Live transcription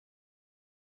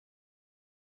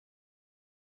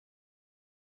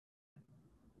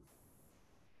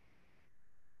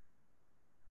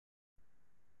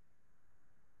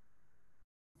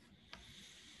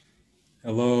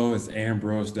Hello, it's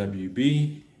Ambrose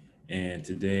WB, and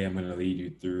today I'm going to lead you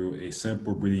through a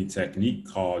simple breathing technique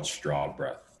called straw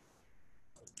breath.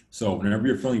 So, whenever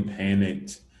you're feeling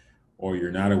panicked or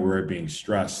you're not aware of being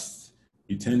stressed,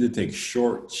 you tend to take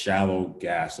short, shallow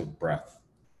gasps of breath,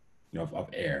 of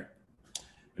air.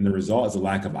 And the result is a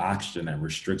lack of oxygen that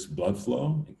restricts blood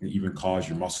flow and can even cause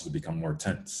your muscles to become more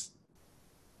tense.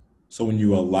 So, when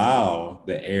you allow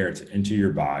the air to enter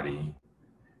your body,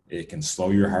 it can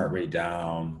slow your heart rate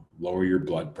down, lower your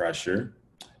blood pressure,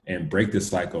 and break the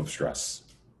cycle of stress.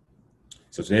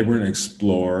 So today we're going to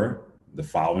explore the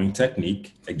following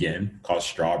technique, again, called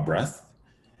straw breath,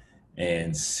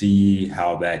 and see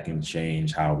how that can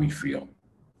change how we feel.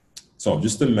 So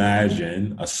just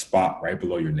imagine a spot right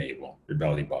below your navel, your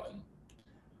belly button.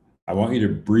 I want you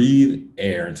to breathe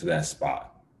air into that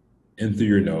spot, in through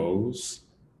your nose,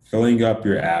 filling up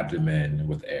your abdomen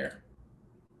with air.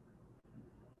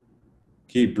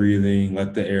 Keep breathing,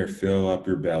 let the air fill up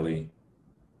your belly.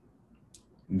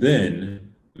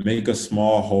 Then make a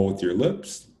small hole with your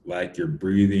lips, like you're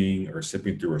breathing or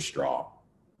sipping through a straw.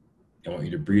 I want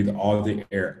you to breathe all the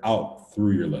air out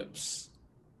through your lips.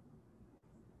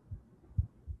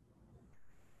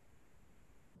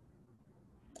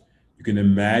 You can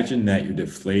imagine that you're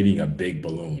deflating a big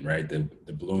balloon, right? The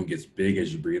balloon gets big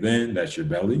as you breathe in, that's your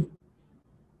belly.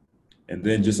 And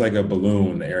then, just like a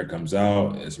balloon, the air comes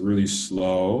out, it's really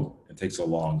slow, it takes a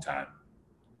long time.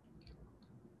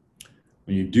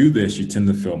 When you do this, you tend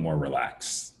to feel more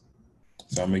relaxed.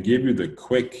 So, I'm gonna give you the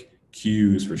quick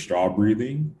cues for straw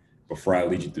breathing before I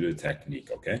lead you through the technique,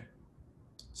 okay?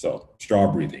 So,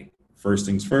 straw breathing. First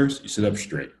things first, you sit up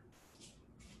straight.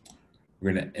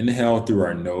 We're going to inhale through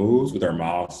our nose with our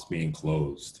mouths being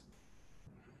closed.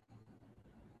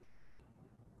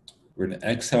 We're going to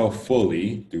exhale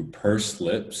fully through pursed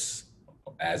lips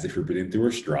as if you're breathing through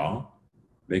a straw,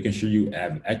 making sure you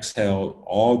have exhaled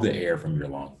all the air from your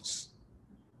lungs.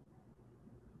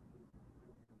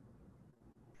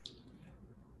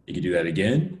 You can do that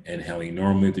again, inhaling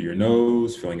normally through your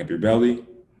nose, filling up your belly.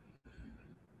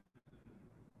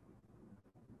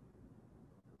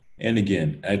 And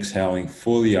again, exhaling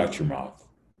fully out your mouth.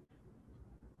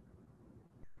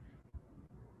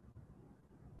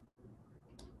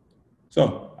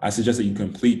 So I suggest that you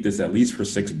complete this at least for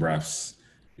 6 breaths,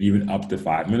 even up to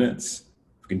 5 minutes.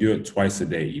 You can do it twice a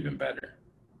day, even better.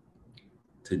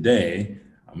 Today,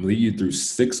 I'm going to lead you through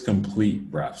 6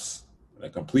 complete breaths. A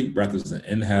complete breath is an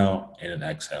inhale and an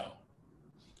exhale.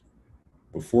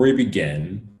 Before we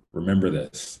begin, remember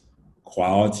this: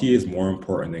 quality is more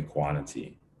important than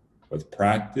quantity. With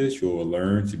practice, you will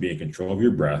learn to be in control of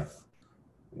your breath,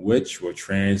 which will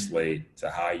translate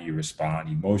to how you respond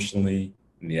emotionally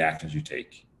and the actions you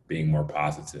take, being more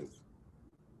positive.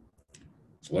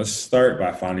 So let's start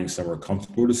by finding somewhere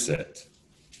comfortable to sit.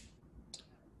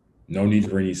 No need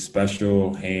for any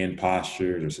special hand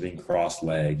postures or sitting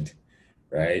cross-legged,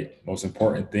 right? Most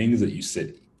important thing is that you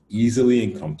sit easily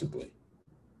and comfortably.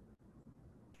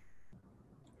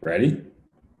 Ready?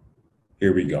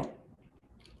 Here we go.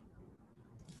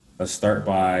 Let's start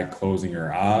by closing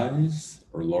your eyes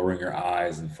or lowering your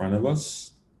eyes in front of us.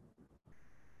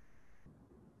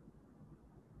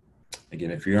 Again,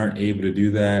 if you aren't able to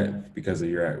do that because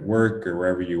you're at work or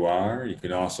wherever you are, you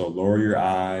can also lower your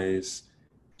eyes,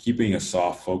 keeping a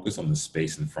soft focus on the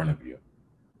space in front of you.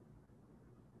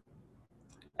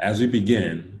 As we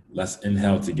begin, let's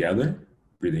inhale together,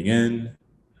 breathing in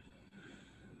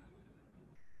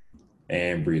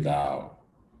and breathe out.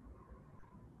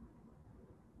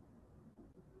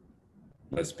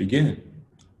 Let's begin.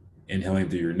 Inhaling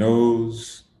through your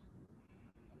nose,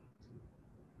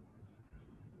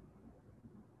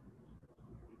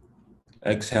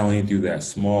 exhaling through that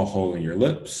small hole in your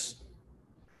lips,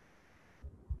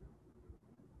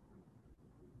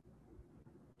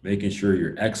 making sure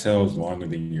your exhale is longer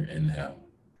than your inhale.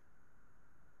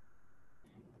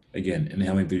 Again,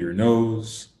 inhaling through your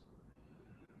nose,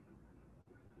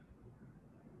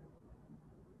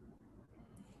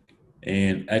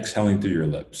 and exhaling through your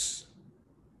lips,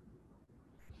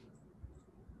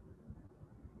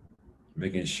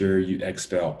 making sure you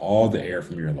expel all the air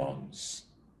from your lungs.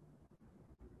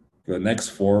 For the next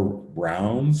 4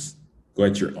 rounds, go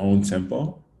at your own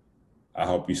tempo. I'll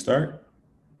help you start.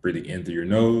 Breathing in through your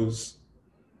nose,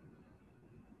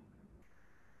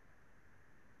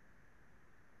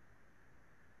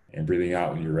 and breathing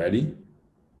out when you're ready.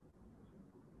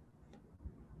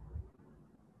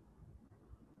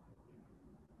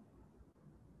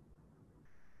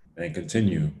 And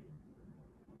continue.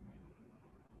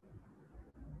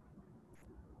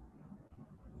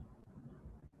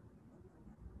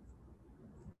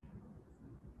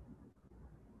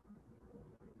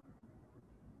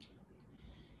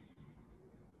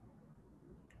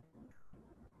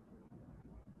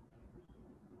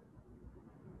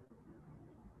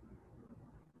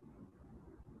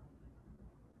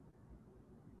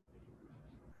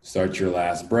 Start your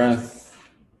last breath.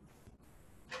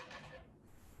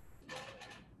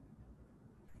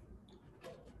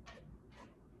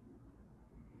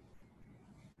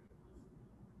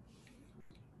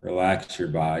 Relax your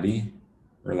body,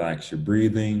 relax your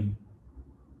breathing.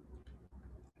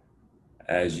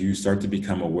 As you start to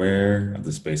become aware of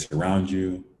the space around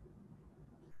you,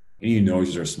 any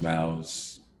noises or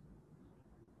smells,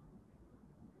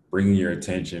 bringing your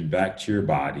attention back to your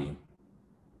body,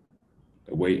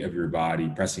 the weight of your body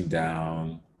pressing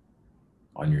down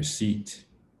on your seat,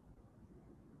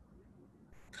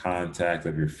 contact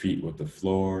of your feet with the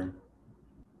floor,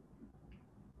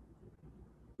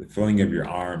 the feeling of your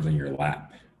arms on your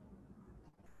lap.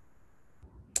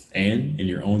 And in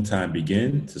your own time,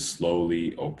 begin to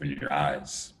slowly open your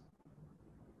eyes.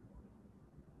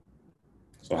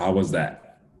 So, how was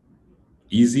that?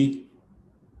 Easy?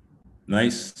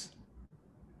 Nice?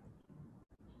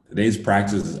 Today's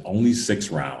practice is only 6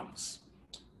 rounds,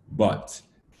 but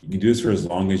you can do this for as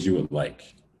long as you would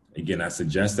like. Again, I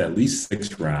suggest at least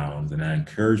 6 rounds, and I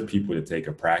encourage people to take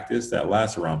a practice that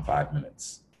lasts around 5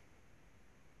 minutes.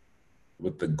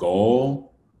 What the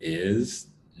goal is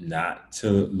not to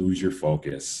lose your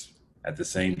focus. At the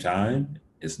same time,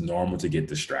 it's normal to get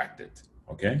distracted,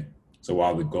 okay? So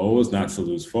while the goal is not to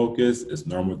lose focus, it's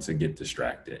normal to get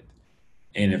distracted.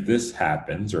 And if this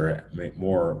happens, or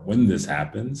more when this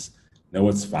happens, know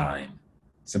it's fine.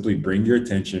 Simply bring your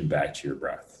attention back to your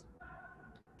breath.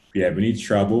 If you have any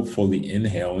trouble fully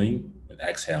inhaling and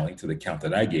exhaling to the count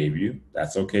that I gave you,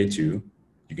 that's okay too.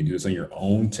 You can do this on your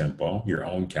own tempo, your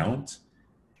own count.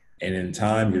 And in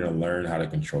time, you're going to learn how to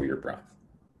control your breath.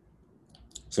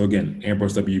 So again,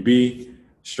 Ambrose WB,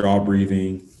 straw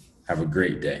breathing. Have a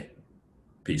great day.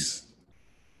 Peace.